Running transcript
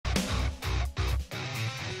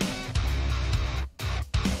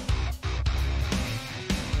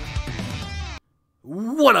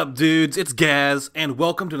What up, dudes? It's Gaz, and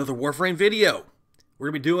welcome to another Warframe video.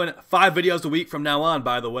 We're going to be doing 5 videos a week from now on,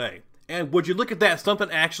 by the way. And would you look at that, something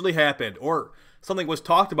actually happened, or something was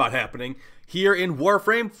talked about happening here in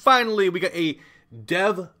Warframe. Finally, we got a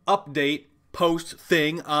dev update post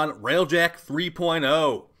thing on Railjack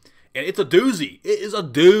 3.0. And it's a doozy. It is a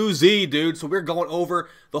doozy, dude. So we're going over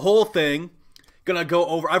the whole thing. Gonna go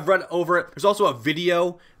over, I've read over it. There's also a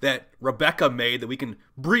video that Rebecca made that we can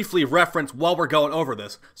briefly reference while we're going over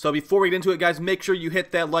this. So before we get into it, guys, make sure you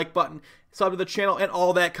hit that like button, sub to the channel, and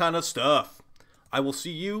all that kind of stuff. I will see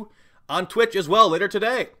you on Twitch as well later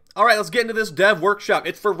today. Alright, let's get into this dev workshop.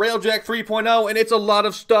 It's for Railjack 3.0, and it's a lot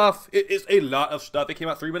of stuff. It is a lot of stuff. It came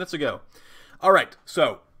out 3 minutes ago. Alright,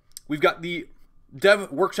 so we've got the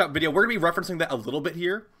dev workshop video. We're going to be referencing that a little bit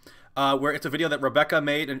here. Where it's a video that Rebecca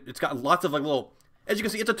made, and it's got lots of like little, as you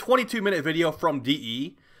can see, it's a 22-minute video from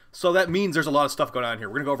DE, so that means there's a lot of stuff going on here.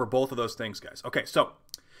 We're going to go over both of those things, guys. Okay, so,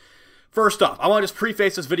 first off, I want to just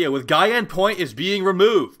preface this video with Guy Endpoint is being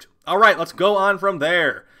removed. Alright, let's go on from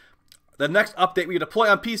there. The next update we deploy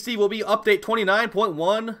on PC will be update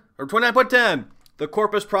 29.1, or 29.10, the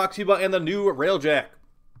Corpus Proxy bot and the new Railjack.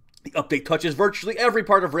 The update touches virtually every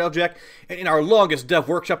part of Railjack, and in our longest dev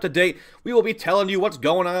workshop to date, we will be telling you what's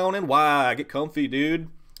going on and why. Get comfy, dude.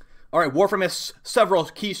 Alright, Warframe has several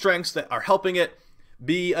key strengths that are helping it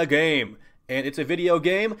be a game, and it's a video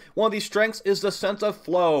game. One of these strengths is the sense of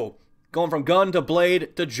flow, going from gun to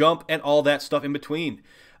blade to jump and all that stuff in between.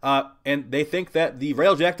 And they think that the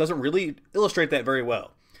Railjack doesn't really illustrate that very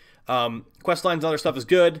well. Quest lines and other stuff is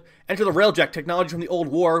good. Enter the Railjack technology from the old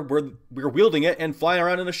war where we're wielding it and flying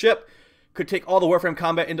around in a ship. Could take all the Warframe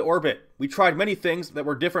combat into orbit. We tried many things that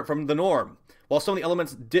were different from the norm. While some of the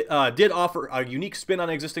elements did offer a unique spin on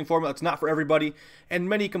an existing formula, it's not for everybody, and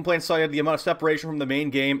many complaints cited the amount of separation from the main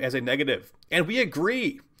game as a negative. And we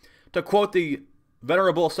agree. To quote the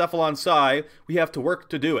venerable Cephalon Sai, we have to work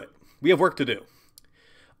to do it. We have work to do.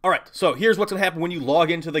 Alright, so here's what's going to happen when you log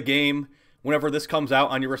into the game whenever this comes out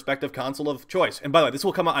on your respective console of choice. And by the way, this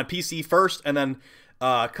will come out on PC first, and then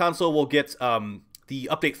console will get the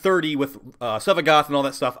update 30 with Sevagoth and all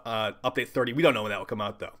that stuff. Update 30, we don't know when that will come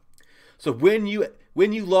out though. So when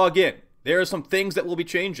you log in, there are some things that will be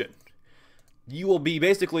changing. You will be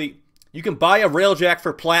basically, you can buy a Railjack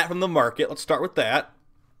for plat from the market. Let's start with that.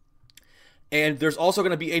 And there's also going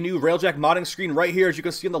to be a new Railjack modding screen right here, as you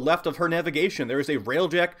can see on the left of her navigation. There is a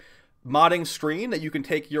Railjack modding screen that you can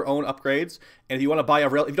take your own upgrades, and if you want to buy a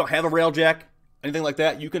if you don't have a Railjack, anything like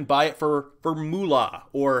that, you can buy it for moolah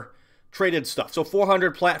or traded stuff. So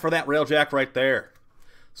 400 plat for that Railjack right there.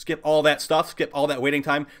 Skip all that stuff, skip all that waiting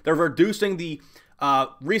time. They're reducing the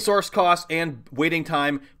resource cost and waiting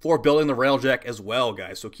time for building the Railjack as well,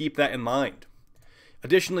 guys, so keep that in mind.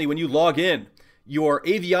 Additionally, when you log in, your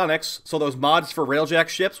avionics, so those mods for Railjack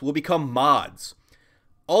ships, will become mods.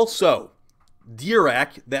 Also,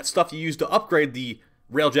 Dirac, that stuff you use to upgrade the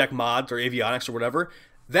Railjack mods or avionics or whatever,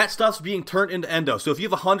 that stuff's being turned into endo. So if you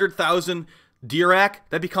have 100,000 Dirac,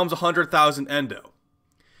 that becomes 100,000 endo.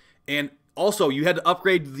 And also, you had to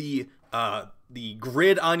upgrade the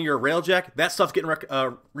grid on your Railjack. That stuff's getting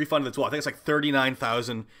refunded as well. I think it's like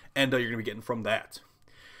 39,000 endo you're going to be getting from that.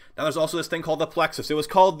 Now there's also this thing called the Plexus. It was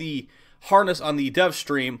called the harness on the dev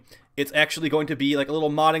stream. It's actually going to be like a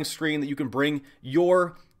little modding screen that you can bring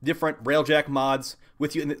your different Railjack mods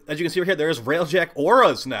with you. And as you can see right here, there's Railjack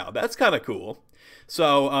auras now. That's kind of cool.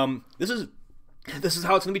 So this is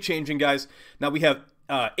how it's going to be changing, guys. Now we have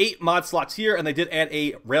 8 mod slots here, and they did add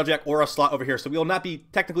a Railjack aura slot over here. So we will not be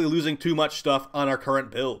technically losing too much stuff on our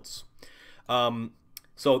current builds.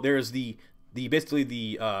 So there's basically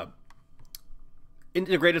the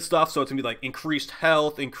integrated stuff. So it's going to be like increased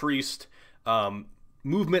health, increased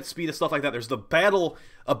movement speed, and stuff like that. There's the battle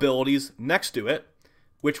abilities next to it,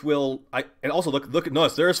 which will, and also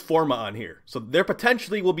notice there's Forma on here. So there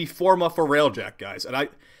potentially will be Forma for Railjack, guys. And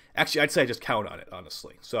I'd say just count on it,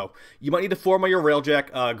 honestly. So you might need to Forma your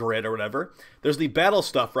Railjack grid or whatever. There's the battle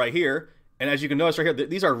stuff right here. And as you can notice right here,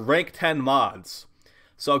 these are rank 10 mods.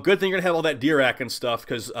 So good thing you're going to have all that Dirac and stuff,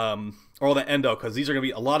 or all that endo, because these are going to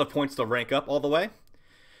be a lot of points to rank up all the way.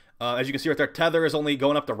 As you can see right there, Tether is only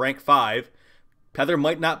going up to rank 5. Tether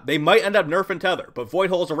they might end up nerfing Tether, but Void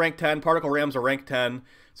Holes are rank 10, Particle Rams are rank 10.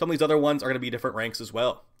 Some of these other ones are going to be different ranks as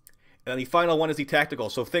well. And then the final one is the tactical,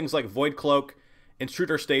 so things like Void Cloak,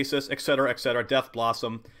 Intruder Stasis, etc., Death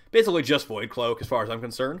Blossom, basically just Void Cloak as far as I'm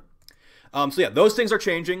concerned. So yeah, those things are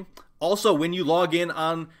changing. Also, when you log in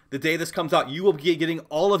on the day this comes out, you will be getting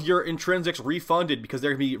all of your intrinsics refunded because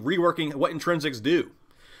they're going to be reworking what intrinsics do.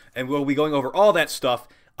 And we'll be going over all that stuff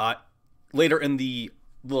later in the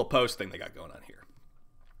little post thing they got going on here.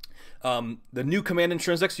 The new command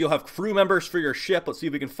intrinsics, you'll have crew members for your ship. Let's see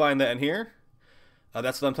if we can find that in here.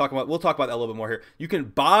 That's what I'm talking about. We'll talk about that a little bit more here. You can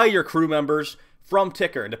buy your crew members from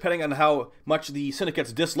Ticker, and depending on how much the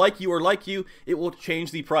syndicates dislike you or like you, it will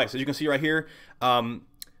change the price. As you can see right here,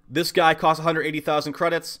 this guy costs 180,000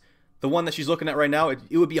 credits. The one that she's looking at right now, it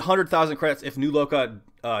would be 100,000 credits if New Loka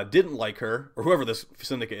didn't like her, or whoever this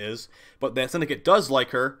syndicate is, but that syndicate does like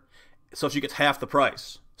her, so she gets half the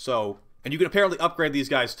price. So, and you can apparently upgrade these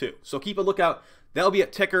guys too. So keep a lookout. That'll be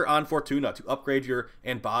at Ticker on Fortuna to upgrade your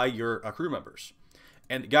and buy your crew members.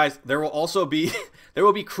 And guys, there will also be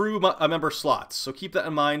crew member slots. So keep that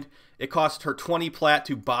in mind. It costs her 20 plat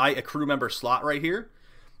to buy a crew member slot right here.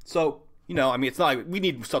 So, you know, I mean, it's not like we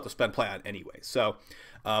need stuff to spend plat on anyway. So,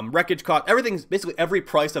 wreckage cost, everything's basically every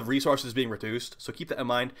price of resources is being reduced. So keep that in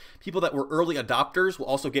mind. People that were early adopters will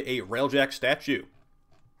also get a Railjack statue.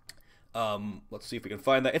 Let's see if we can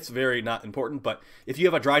find that. It's very not important, but if you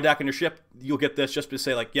have a dry dock in your ship, you'll get this just to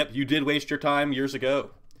say like, yep, you did waste your time years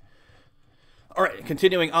ago. All right,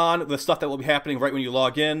 continuing on, the stuff that will be happening right when you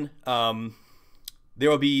log in, there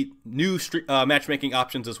will be new matchmaking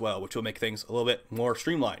options as well, which will make things a little bit more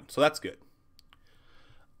streamlined. So that's good.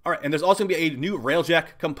 All right, and there's also going to be a new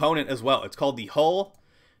Railjack component as well. It's called the hull.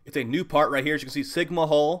 It's a new part right here. As you can see, Sigma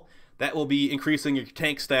hull. That will be increasing your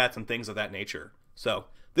tank stats and things of that nature. So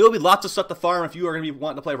there will be lots of stuff to farm if you are going to be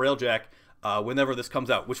wanting to play Railjack whenever this comes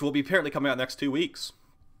out, which will be apparently coming out next 2 weeks.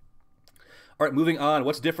 All right, moving on.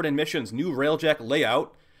 What's different in missions? New Railjack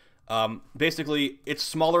layout. Basically, it's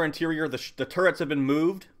smaller interior. The turrets have been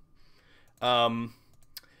moved. There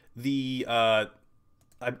will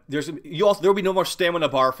be no more stamina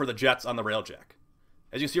bar for the jets on the Railjack.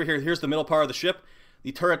 As you see here, here's the middle part of the ship.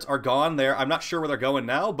 The turrets are gone there. I'm not sure where they're going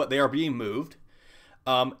now, but they are being moved.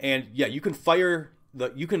 And yeah, you can fire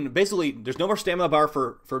basically, there's no more stamina bar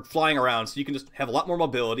for flying around, so you can just have a lot more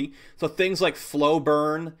mobility. So things like flow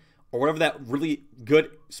burn, or whatever that really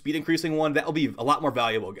good speed increasing one, that will be a lot more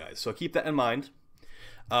valuable, guys. So keep that in mind.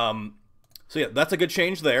 So yeah, that's a good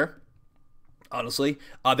change there, honestly.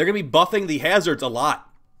 They're going to be buffing the hazards a lot.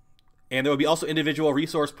 And there will be also individual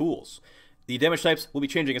resource pools. The damage types will be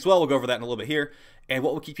changing as well. We'll go over that in a little bit here. And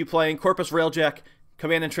what will keep you playing? Corpus Railjack,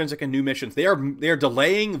 Command Intrinsic, and new missions. They are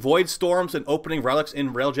delaying Void Storms and opening relics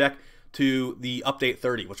in Railjack to the update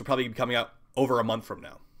 30, which will probably be coming out over a month from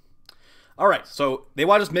now. Alright, so they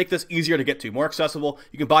want to just make this easier to get to, more accessible.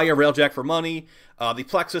 You can buy your Railjack for money. The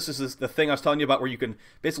Plexus is the thing I was telling you about where you can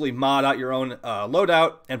basically mod out your own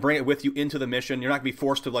loadout and bring it with you into the mission. You're not going to be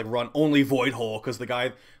forced to like run only Void Hole because the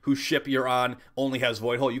guy whose ship you're on only has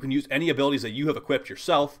Void Hole. You can use any abilities that you have equipped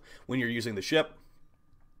yourself when you're using the ship.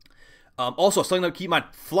 Also, something to keep in mind,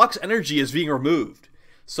 Flux Energy is being removed.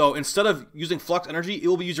 So instead of using Flux Energy, it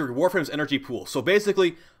will be using Warframe's energy pool. So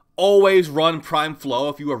basically, always run Prime Flow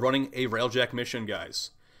if you are running a Railjack mission,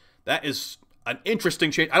 guys. That is an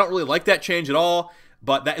interesting change. I don't really like that change at all,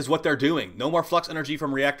 but that is what they're doing. No more Flux Energy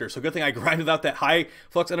from reactors. So good thing I grinded out that high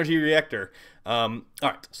Flux Energy reactor.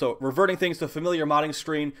 Alright, so reverting things to familiar modding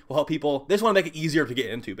screen will help people. They just want to make it easier to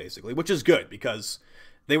get into, basically, which is good because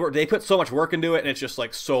they put so much work into it, and it's just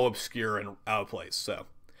like so obscure and out of place. So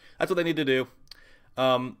that's what they need to do.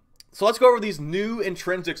 So let's go over these new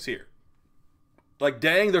intrinsics here. Like,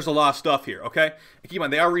 dang, there's a lot of stuff here, okay? And keep in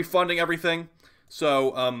mind, they are refunding everything.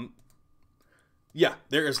 So, yeah,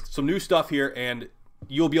 there is some new stuff here, and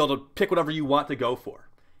you'll be able to pick whatever you want to go for.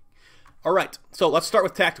 All right, so let's start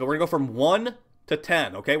with tactical. We're going to go from 1 to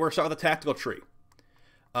 10, okay? We're going to start with the tactical tree.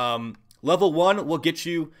 Level 1 will get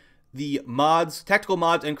you the mods, tactical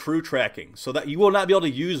mods, and crew tracking. So that you will not be able to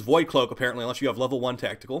use Void Cloak, apparently, unless you have level 1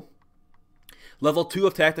 tactical. Level 2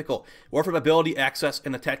 of tactical, Warframe ability access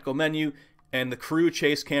in the tactical menu, and the crew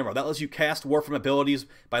chase camera. That lets you cast Warframe abilities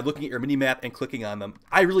by looking at your minimap and clicking on them.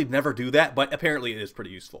 I really never do that, but apparently it is pretty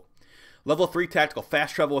useful. Level 3 tactical,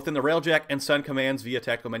 fast travel within the Railjack and send commands via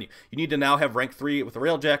tactical menu. You need to now have rank 3 with the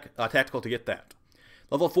Railjack tactical to get that.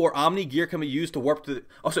 Level 4, Omni gear can be used to warp to the...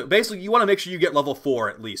 Oh, so basically you want to make sure you get level 4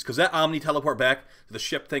 at least, because that Omni teleport back to the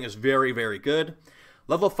ship thing is very, very good.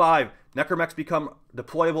 Level 5, Necromechs become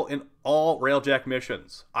deployable in all Railjack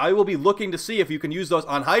missions. I will be looking to see if you can use those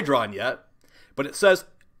on Hydron yet, but it says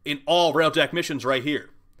in all Railjack missions right here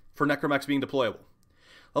for Necromechs being deployable.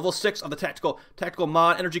 Level 6 of the tactical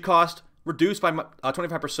mod energy cost reduced by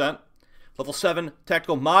 25%. Level 7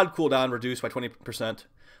 tactical mod cooldown reduced by 20%.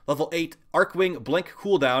 Level 8 Arcwing blink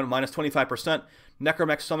cooldown minus 25%.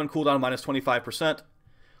 Necromech summon cooldown minus 25%.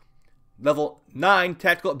 Level 9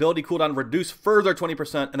 tactical ability cooldown reduced further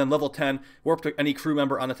 20%. And then level 10 warp to any crew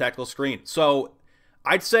member on the tactical screen. So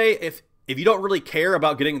I'd say if you don't really care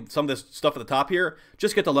about getting some of this stuff at the top here,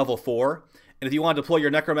 just get to level 4. And if you want to deploy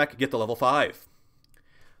your necromech, get to level 5.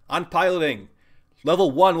 On piloting,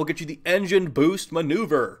 level 1 will get you the engine boost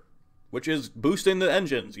maneuver, which is boosting the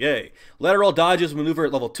engines. Yay. Lateral dodges maneuver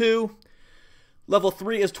at level 2. Level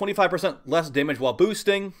 3 is 25% less damage while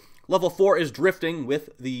boosting. Level 4 is drifting with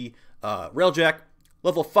the Railjack.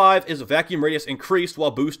 Level 5 is vacuum radius increased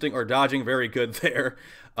while boosting or dodging. Very good there.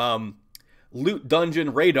 Loot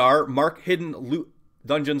dungeon radar. Mark hidden loot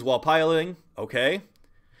dungeons while piloting. Okay.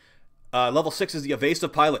 Level 6 is the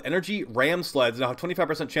evasive pilot. Energy ram sleds now have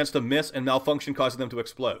 25% chance to miss and malfunction, causing them to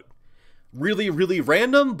explode. Really, really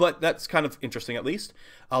random, but that's kind of interesting at least.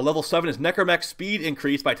 Level 7 is necromech speed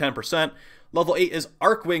increased by 10%. Level 8 is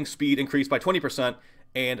arcwing speed increased by 20%.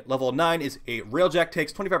 And level 9 is a Railjack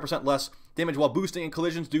takes 25% less damage while boosting in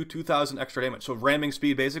collisions, do 2,000 extra damage. So ramming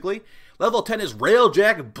speed, basically. Level 10 is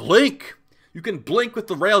Railjack blink. You can blink with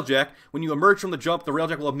the Railjack. When you emerge from the jump, the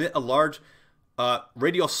Railjack will emit a large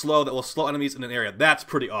radial slow that will slow enemies in an area. That's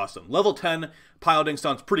pretty awesome. Level 10 piloting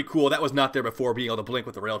sounds pretty cool. That was not there before, being able to blink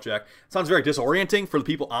with the Railjack. Sounds very disorienting for the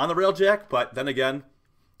people on the Railjack, but then again,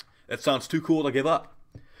 it sounds too cool to give up.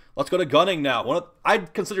 Let's go to gunning now.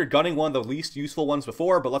 I'd consider gunning one of the least useful ones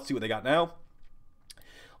before, but let's see what they got now.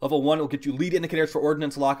 Level 1 will get you lead indicators for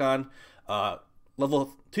ordnance lock-on.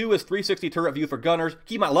 Level 2 is 360 turret view for gunners.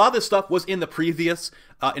 Keep in mind, a lot of this stuff was in the previous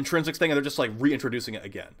intrinsics thing, and they're just like reintroducing it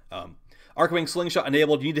again. Arcwing slingshot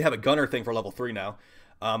enabled. You need to have a gunner thing for level 3 now.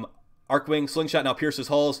 Arcwing slingshot now pierces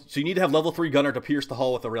hulls. So you need to have level 3 gunner to pierce the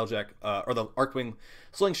hull with the Railjack, or the Arcwing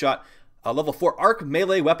slingshot. Level 4 arc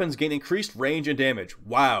melee weapons gain increased range and damage.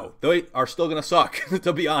 Wow, they are still going to suck,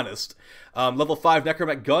 to be honest. Level 5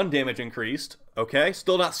 necromech gun damage increased. Okay,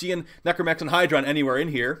 still not seeing necromechs and hydron anywhere in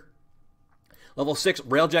here. Level 6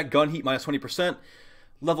 Railjack gun heat minus 20%.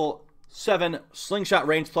 Level 7 slingshot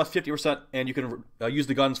range plus 50%, and you can use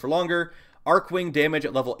the guns for longer. Arcwing damage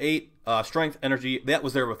at level 8. Strength, energy, that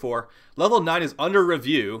was there before. Level 9 is under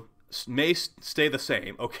review. May stay the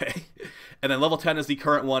same, okay. And then level 10 is the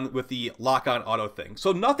current one with the lock-on auto thing.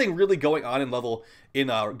 So nothing really going on in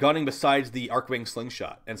gunning besides the Arcwing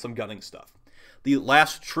slingshot and some gunning stuff. The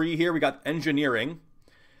last tree here, we got engineering.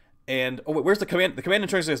 And, oh wait, where's the command? The command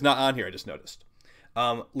intrinsic is not on here, I just noticed.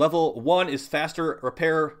 Level 1 is faster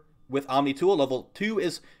repair with Omni Tool. Level 2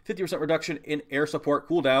 is 50% reduction in air support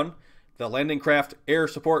cooldown. The landing craft air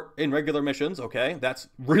support in regular missions. Okay, that's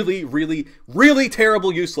really, really, really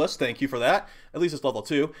terrible useless. Thank you for that. At least it's level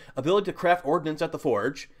 2. Ability to craft ordnance at the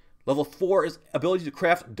forge. Level 4 is ability to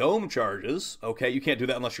craft dome charges. Okay, you can't do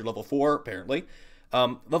that unless you're level 4, apparently.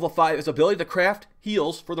 Level 5 is ability to craft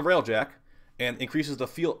heals for the Railjack and increases the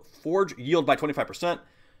forge yield by 25%.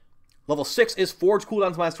 Level 6 is forge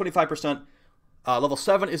cooldowns minus 25%. Level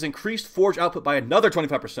 7 is increased forge output by another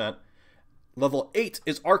 25%. Level 8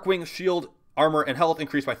 is Arcwing shield, armor, and health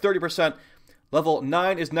increased by 30%. Level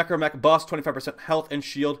 9 is Necromech bust, 25% health and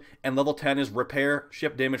shield. And level 10 is repair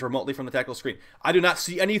ship damage remotely from the tactical screen. I do not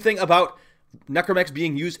see anything about Necromechs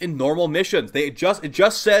being used in normal missions. It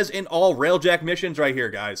just says in all Railjack missions right here,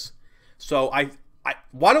 guys. So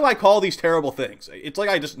why do I call these terrible things? It's like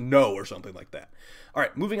I just know or something like that. All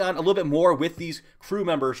right, moving on a little bit more with these crew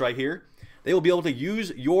members right here. They will be able to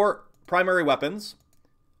use your primary weapons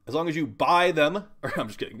as long as you buy them, or I'm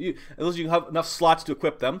just kidding, as long as you have enough slots to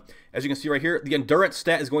equip them. As you can see right here, the endurance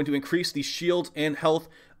stat is going to increase the shield and health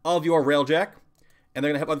of your Railjack, and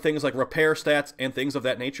they're going to have other things like repair stats and things of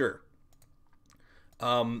that nature.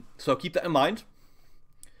 So keep that in mind.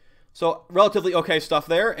 So relatively okay stuff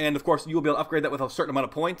there, and of course you will be able to upgrade that with a certain amount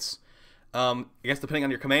of points, I guess depending on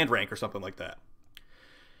your command rank or something like that.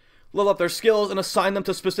 Level up their skills and assign them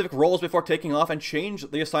to specific roles before taking off, and change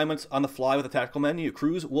the assignments on the fly with the tactical menu.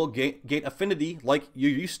 Crews will gain affinity like you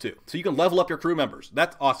used to. So you can level up your crew members.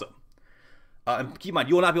 That's awesome. And keep in mind,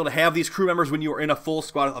 you will not be able to have these crew members when you are in a full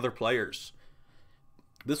squad of other players.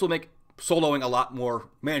 This will make soloing a lot more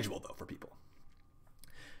manageable, though, for people.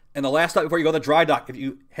 And the last stop before you go to the dry dock, if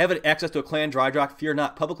you have access to a clan dry dock, fear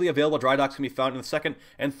not. Publicly available dry docks can be found in the 2nd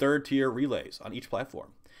and 3rd tier relays on each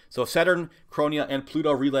platform. So Saturn, Chronia, and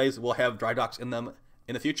Pluto relays will have dry docks in them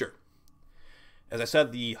in the future. As I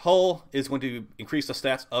said, the hull is going to increase the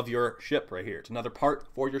stats of your ship right here. It's another part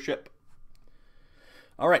for your ship.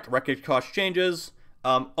 All right, wreckage cost changes.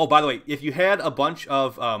 Oh, by the way, if you had a bunch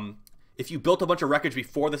of, if you built a bunch of wreckage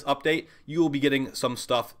before this update, you will be getting some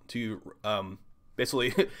stuff to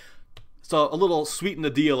basically, so a little sweeten the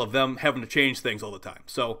deal of them having to change things all the time.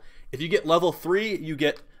 So if you get level 3, you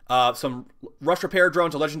get some rush repair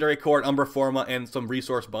drones, a legendary core, an Umbra Forma, and some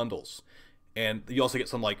resource bundles. And you also get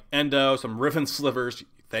some like endo, some riven slivers,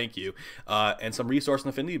 thank you, and some resource and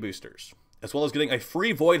affinity boosters, as well as getting a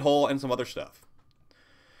free void hull and some other stuff.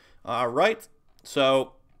 All right,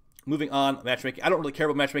 so moving on, matchmaking. I don't really care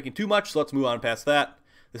about matchmaking too much, so let's move on past that.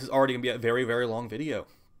 This is already going to be a very, very long video.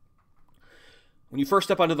 When you first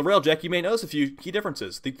step onto the Railjack, you may notice a few key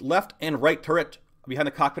differences. The left and right turret behind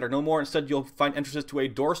the cockpit are no more. Instead, you'll find entrances to a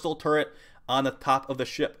dorsal turret on the top of the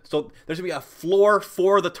ship. So there's going to be a floor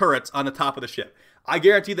for the turrets on the top of the ship. I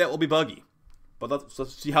guarantee that will be buggy. But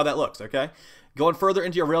let's see how that looks, okay? Going further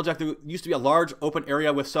into your Railjack, there used to be a large open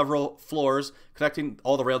area with several floors connecting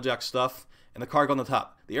all the Railjack stuff and the cargo on the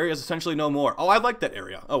top. The area is essentially no more. Oh, I like that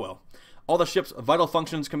area. Oh, well. All the ship's vital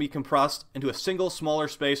functions can be compressed into a single smaller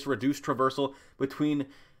space to reduce traversal between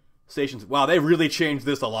stations. Wow, they really changed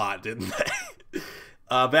this a lot, didn't they?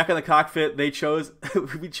 Back in the cockpit, we chose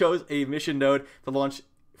a mission node to launch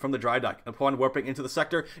from the dry dock. Upon warping into the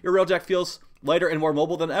sector, your Railjack feels lighter and more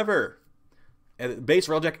mobile than ever. And base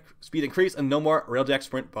Railjack speed increased and no more Railjack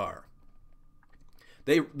sprint bar.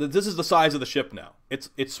 This is the size of the ship now. It's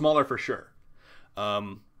smaller for sure.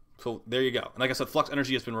 So there you go. And like I said, flux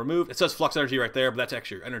energy has been removed. It says flux energy right there, but that's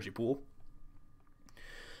actually your energy pool.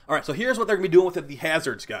 All right, so here's what they're going to be doing with the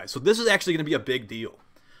hazards, guys. So this is actually going to be a big deal.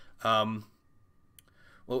 Well,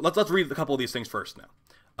 let's read a couple of these things first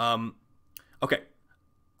now. Okay.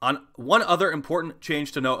 On one other important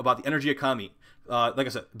change to note about the energy economy, like I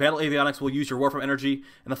said, battle avionics will use your Warframe energy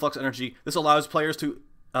and the flux energy. This allows players to,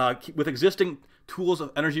 with existing tools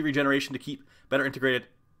of energy regeneration, to keep better integrated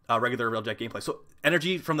regular Railjack gameplay. So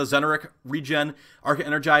energy from the Xeneric regen, Arca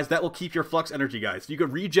Energize, that will keep your flux energy, guys. You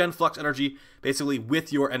can regen flux energy basically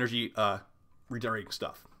with your energy regenerating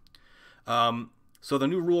stuff. So the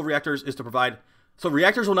new rule of reactors is to provide... So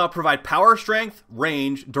reactors will now provide power, strength,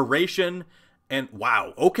 range, duration, and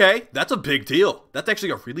wow, okay, that's a big deal. That's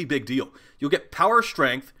actually a really big deal. You'll get power,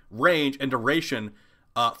 strength, range, and duration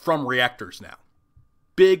from reactors now.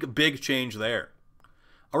 Big change there.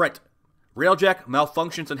 All right. Railjack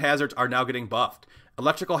malfunctions and hazards are now getting buffed.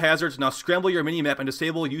 Electrical hazards now scramble your minimap and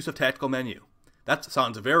disable use of tactical menu. That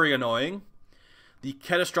sounds very annoying. The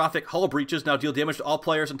catastrophic hull breaches now deal damage to all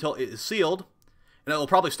players until it is sealed, and it will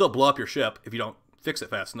probably still blow up your ship if you don't fix it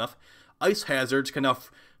fast enough. Ice hazards can now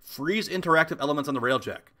freeze interactive elements on the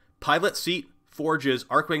Railjack. Pilot seat, forges,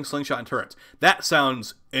 arcwing, slingshot, and turrets. That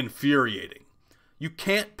sounds infuriating. You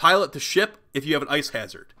can't pilot the ship if you have an ice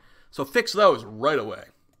hazard. So fix those right away.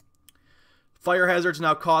 Fire hazards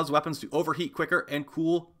now cause weapons to overheat quicker and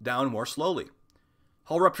cool down more slowly.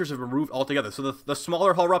 Hull ruptures have been removed altogether, so the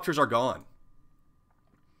smaller hull ruptures are gone.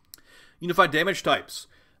 Unified damage types.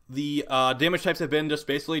 The damage types have been just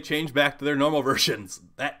basically changed back to their normal versions.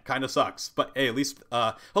 That kind of sucks, but hey, at least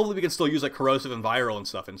hopefully we can still use like corrosive and viral and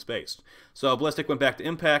stuff in space. So ballistic went back to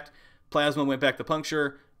impact, plasma went back to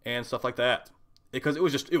puncture, and stuff like that. Because it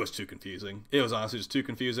was too confusing. It was honestly just too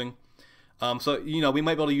confusing. So, you know, we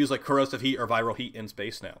might be able to use like corrosive heat or viral heat in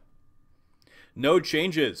space now. Node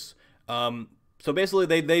changes. So basically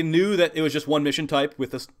they knew that it was just one mission type with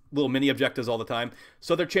this little mini objectives all the time.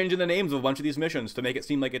 So they're changing the names of a bunch of these missions to make it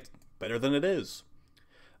seem like it's better than it is.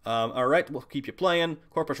 All right, we'll keep you playing.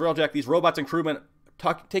 Corpus Railjack, these robots and crewmen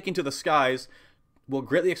taking to the skies will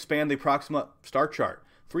greatly expand the Proxima star chart.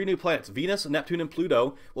 3 new planets, Venus, Neptune, and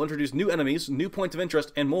Pluto, will introduce new enemies, new points of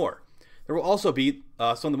interest, and more. There will also be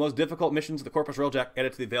some of the most difficult missions of the Corpus Railjack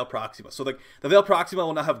added to the Veil Proxima. So the Veil Proxima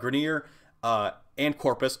will now have Grenier and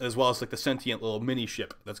Corpus, as well as like the sentient little mini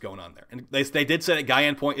ship that's going on there. And they did say that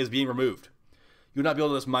Gaian Point is being removed. You'll not be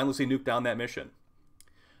able to just mindlessly nuke down that mission.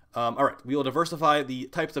 All right, we will diversify the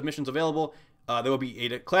types of missions available. There will be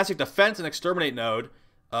a classic defense and exterminate node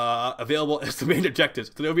available as the main objectives.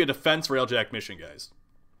 So there will be a defense Railjack mission, guys.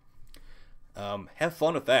 Have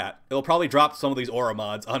fun with that. It'll probably drop some of these aura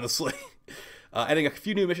mods, honestly. Adding a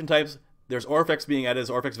few new mission types. There's Orphex being added as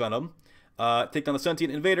Orphex Venom. Take down the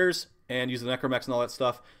sentient invaders and use the Necromex and all that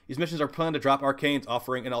stuff. These missions are planned to drop arcanes,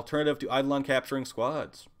 offering an alternative to Eidolon capturing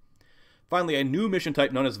squads. Finally, a new mission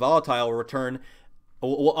type known as Volatile will return.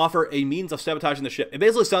 Will offer a means of sabotaging the ship. It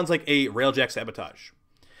basically sounds like a Railjack sabotage.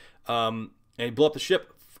 And you blow up the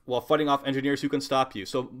ship while fighting off engineers who can stop you.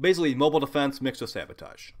 So basically, mobile defense mixed with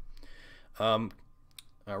sabotage. All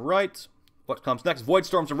right. What comes next? Void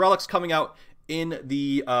Storms and Relics coming out in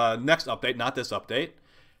the next update, not this update.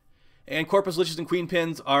 And Corpus Liches and Queen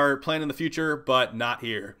Pins are planned in the future, but not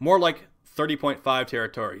here. More like 30.5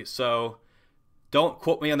 territory. So don't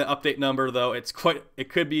quote me on the update number, though. It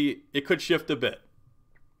could shift a bit.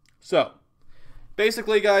 So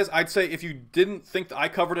basically, guys, I'd say if you didn't think that I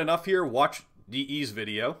covered enough here, watch DE's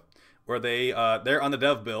video where they're on the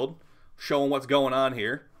dev build showing what's going on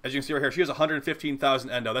here. As you can see right here, she has 115,000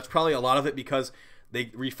 endo. That's probably a lot of it because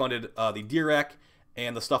they refunded the Dirac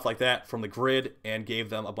and the stuff like that from the grid and gave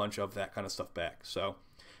them a bunch of that kind of stuff back. So,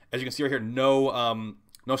 As you can see right here, no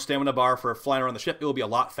stamina bar for flying around the ship. It will be a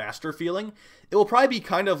lot faster feeling. It will probably be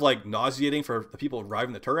kind of like nauseating for the people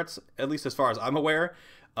driving the turrets, at least as far as I'm aware.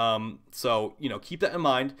 So, you know, keep that in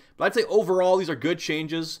mind. But I'd say overall, these are good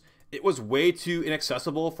changes. It was way too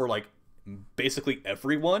inaccessible for like basically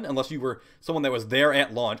everyone, unless you were someone that was there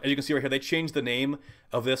at launch. As you can see right here, they changed the name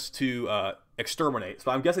of this to Exterminate.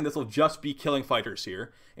 So I'm guessing this will just be killing fighters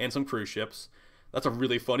here and some cruise ships. That's a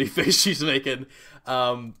really funny face she's making.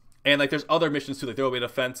 And like there's other missions too, like there will be a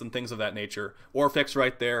defense and things of that nature. Orphix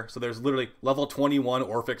right there. So there's literally level 21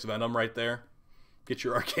 Orphix Venom right there. Get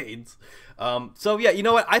your arcades. So yeah, you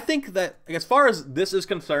know what? I think that as far as this is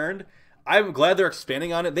concerned, I'm glad they're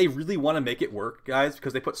expanding on it. They really want to make it work, guys,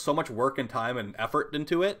 because they put so much work and time and effort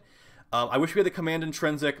into it. I wish we had the command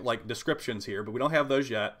intrinsic like descriptions here, but we don't have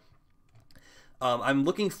those yet. I'm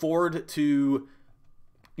looking forward to,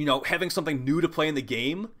 you know, having something new to play in the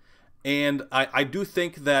game. And I do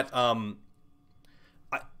think that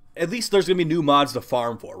at least there's going to be new mods to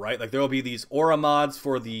farm for, right? Like there will be these aura mods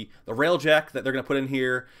for the Railjack that they're going to put in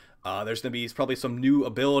here. There's going to be probably some new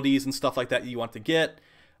abilities and stuff like that you want to get.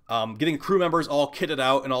 Getting crew members all kitted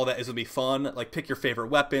out and all that is going to be fun. Like pick your favorite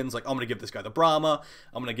weapons. Like I'm going to give this guy the Brahma.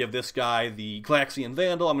 I'm going to give this guy the Galaxian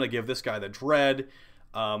Vandal. I'm going to give this guy the Dread.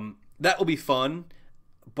 That will be fun.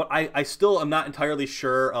 But I still am not entirely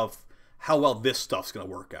sure of how well this stuff's going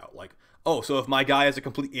to work out. Like, oh, so if my guy is a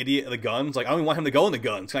complete idiot at the guns, like I don't even want him to go in the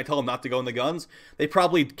guns. Can I tell him not to go in the guns? They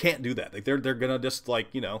probably can't do that. Like they're going to just like,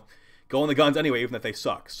 you know, go in the guns anyway, even if they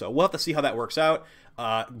suck. So we'll have to see how that works out.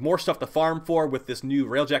 More stuff to farm for with this new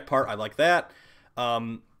Railjack part. I like that.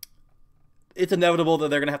 It's inevitable that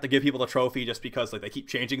they're going to have to give people the trophy just because like they keep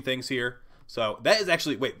changing things here. So that is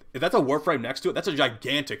actually, wait, if that's a Warframe next to it, that's a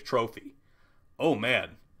gigantic trophy. Oh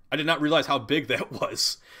man. I did not realize how big that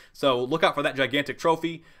was. So look out for that gigantic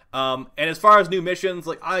trophy. And as far as new missions,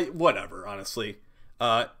 like whatever, honestly.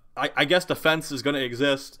 I guess defense is going to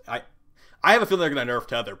exist. I have a feeling they're going to nerf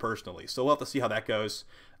Tether personally. So we'll have to see how that goes.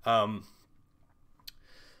 And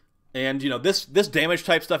you know this damage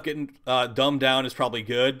type stuff getting dumbed down is probably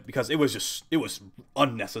good because it was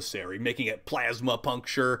unnecessary, making it plasma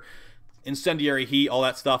puncture, incendiary heat, all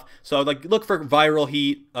that stuff. So like look for viral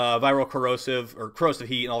heat, viral corrosive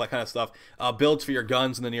heat and all that kind of stuff. Builds for your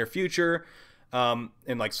guns in the near future. And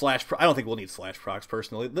like I don't think we'll need slash procs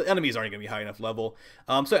personally. The enemies aren't going to be high enough level.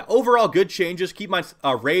 So yeah, overall good changes. Keep in mind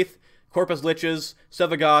Wraith, Corpus Liches,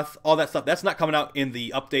 Sevagoth, all that stuff. That's not coming out in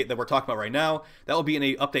the update that we're talking about right now. That will be in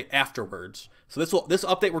a update afterwards. So this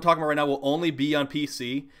update we're talking about right now will only be on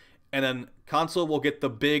PC, and then console will get the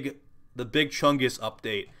big Chungus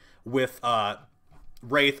update with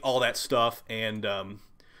Wraith, all that stuff, and a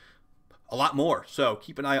lot more. So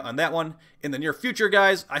keep an eye on that one in the near future,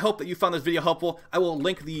 guys. I hope that you found this video helpful. I will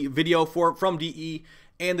link the video from DE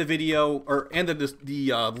and the video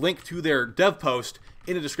the link to their dev post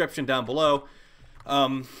in the description down below.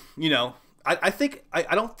 You know, I think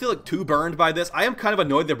I don't feel like too burned by this. I am kind of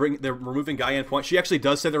annoyed they're removing Guyan Point. She actually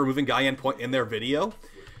does say they're removing Guyan Point in their video.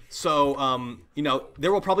 So, you know,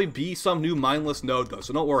 there will probably be some new mindless node, though.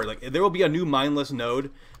 So don't worry. Like, there will be a new mindless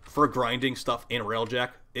node for grinding stuff in Railjack.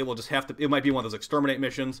 It will just have to... It might be one of those exterminate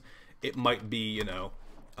missions. It might be, you know...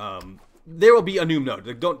 there will be a new node.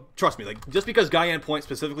 Like, don't... Trust me. Like, just because Guyan Point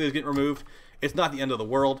specifically is getting removed, it's not the end of the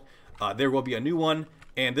world. There will be a new one.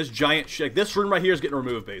 And this giant... Like, this room right here is getting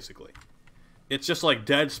removed, basically. It's just, like,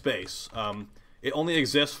 dead space. It only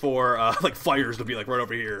exists for, like, fires to be, like, right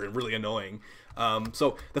over here and really annoying.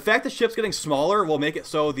 So the fact that ship's getting smaller will make it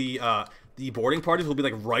so the boarding parties will be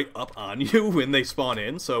like right up on you when they spawn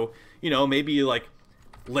in. So, you know, maybe like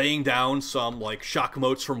laying down some like shock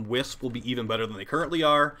motes from Wisp will be even better than they currently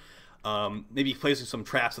are. Maybe placing some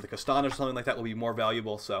traps at the Castana or something like that will be more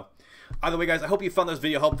valuable. So either way, guys, I hope you found this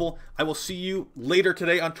video helpful. I will see you later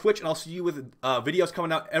today on Twitch, and I'll see you with videos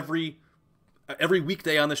coming out every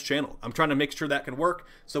weekday on this channel. I'm trying to make sure that can work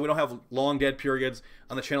so we don't have long dead periods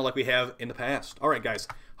on the channel like we have in the past. All right, guys.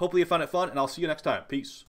 Hopefully you found it fun, and I'll see you next time. Peace.